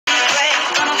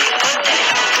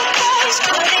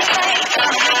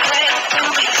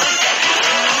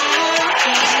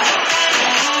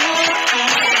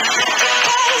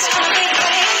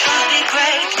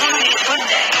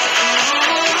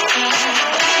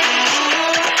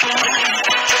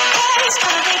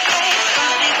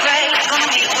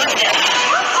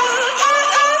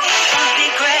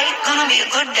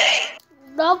good day.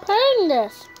 Love playing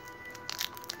this.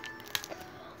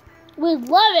 We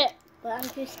love it. But I'm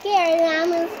too scared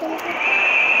and I'm just gonna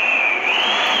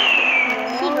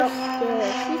She's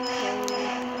upstairs. She's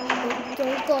playing.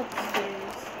 Don't go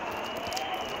upstairs.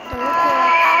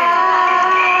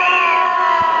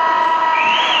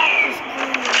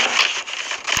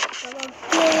 Don't go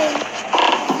upstairs.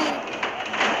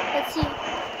 Let's see.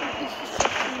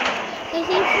 I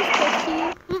think she's close to you.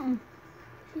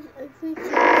 I think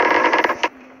she's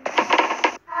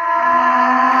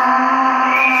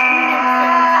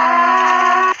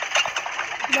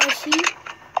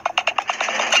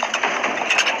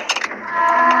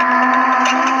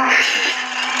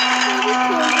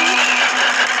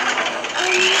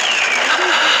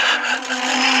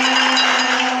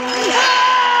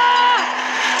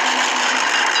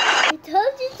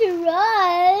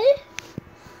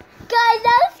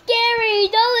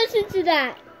to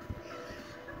that.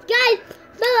 Guys,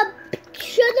 Bella,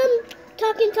 show them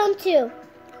Talking Tom too.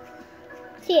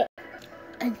 See it.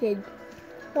 I did.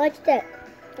 Watch that.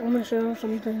 I'm gonna show them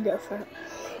something different.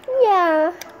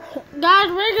 Yeah.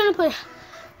 Guys, we're gonna play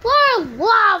Floor of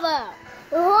Lava.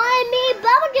 Why me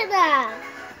Bubba did that?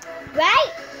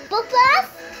 Right? Both of us?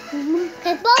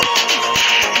 Okay, both.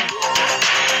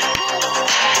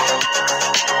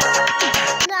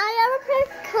 Now I ever play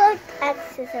Cook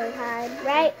Exercise time,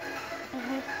 right?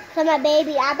 So my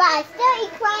baby, but I still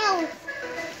eat crowns,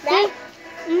 right?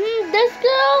 This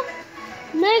girl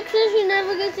makes sure she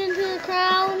never gets into the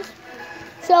crowns.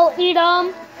 So eat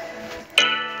them.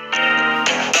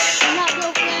 I'm not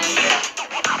joking.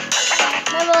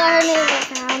 Never let her name the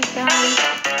crowns down.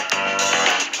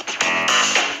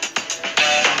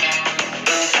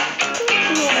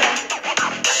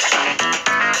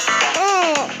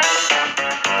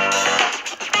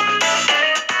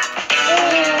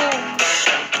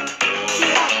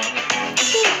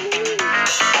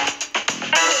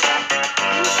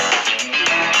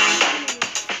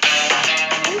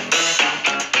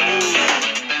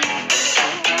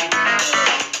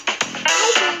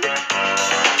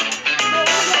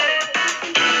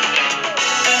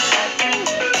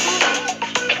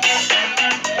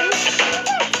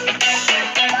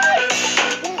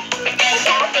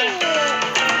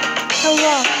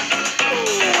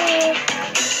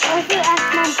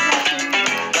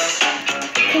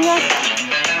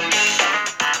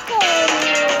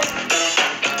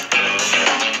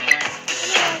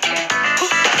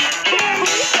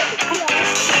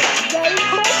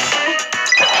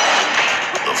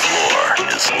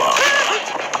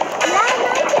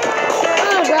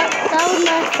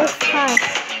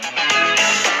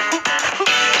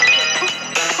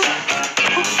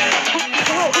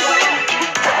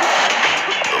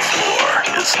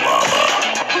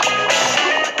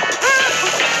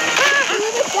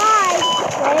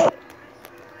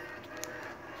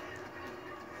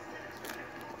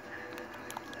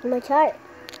 My chart.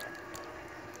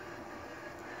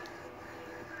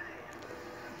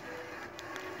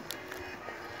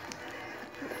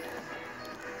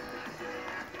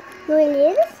 When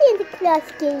is the Santa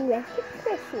Claus getting ready for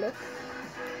Christmas?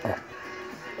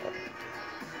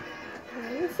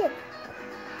 Let me see.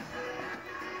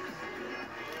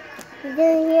 He's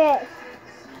doing it.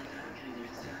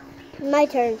 My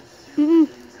turn.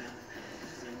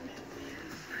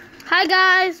 Hi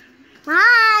guys.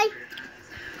 Hi.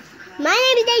 My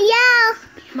name is Danielle.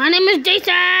 My name is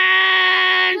Jason.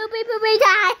 Poopy poopy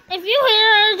die. If you hear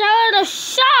her, tell her to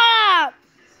shut up.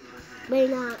 Wait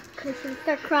not, because she'll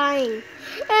start crying.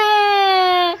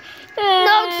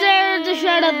 Don't say her to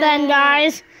shut up then,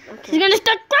 guys. Okay. She's gonna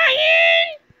start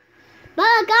crying.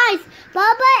 But guys,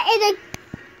 Bubba is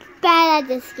bad at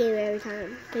this game every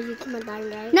time. Because you keep on dying,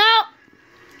 right? No.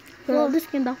 Well, this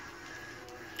game though.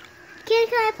 Can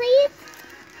I please?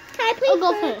 Can I please? I'll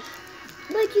go first.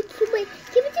 But you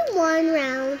keep it to one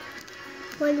round.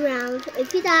 One round.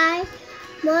 If you die,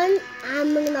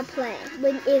 I'm gonna play.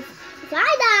 But if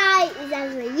I die, it's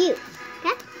after you.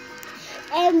 Okay?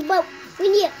 But we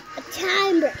need a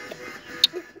time break.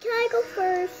 Can I go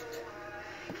first?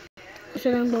 I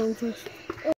said I'm going first.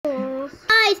 Aww.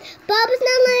 Guys, Bubba's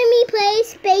not letting me play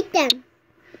Spake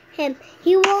them.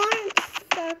 He won't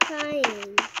start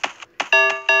crying.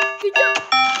 Good job.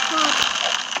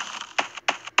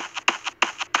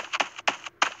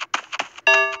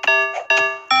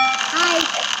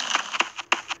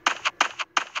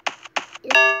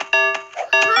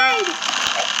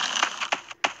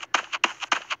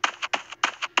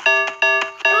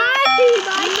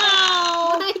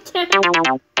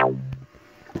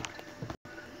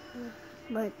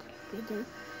 But we do.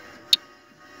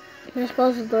 You're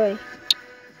supposed to play.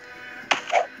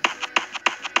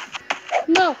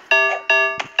 Go.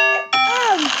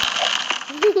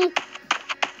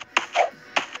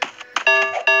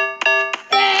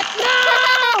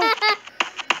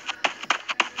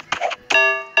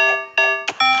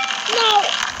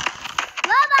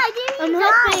 I'm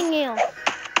helping you.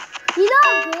 You know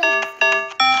I'm good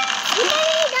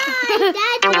at this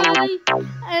game. Daddy.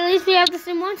 At least we have the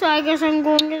same one, so I guess I'm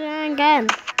going to do it again.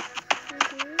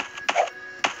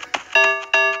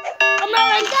 I'm not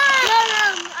ready. No,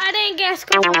 I didn't guess.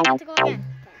 Go. I have to go again.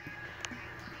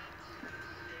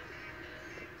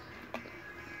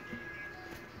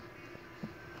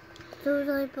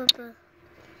 Totally, Papa.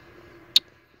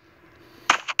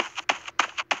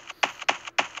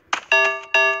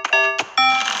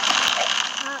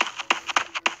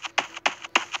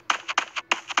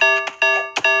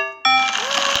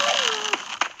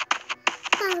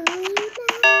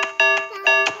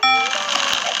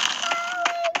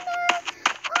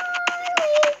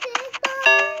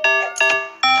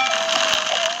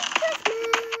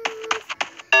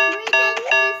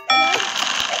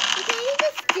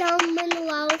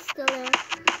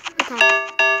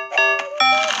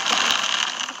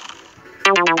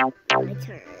 My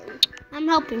turn. I'm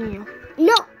helping you.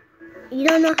 No, you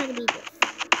don't know how to beat this.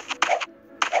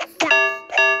 Stop.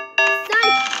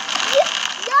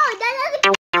 No, that doesn't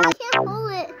count. I can't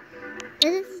hold it.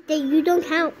 You don't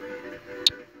count.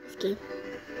 This game.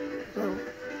 No.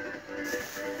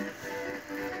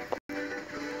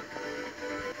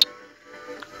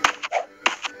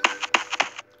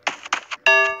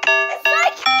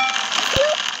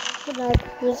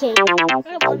 We can't. I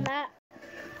won that.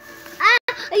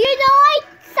 You know, I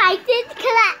excited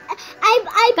because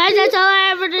I Guys, that's all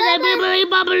I ever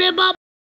did.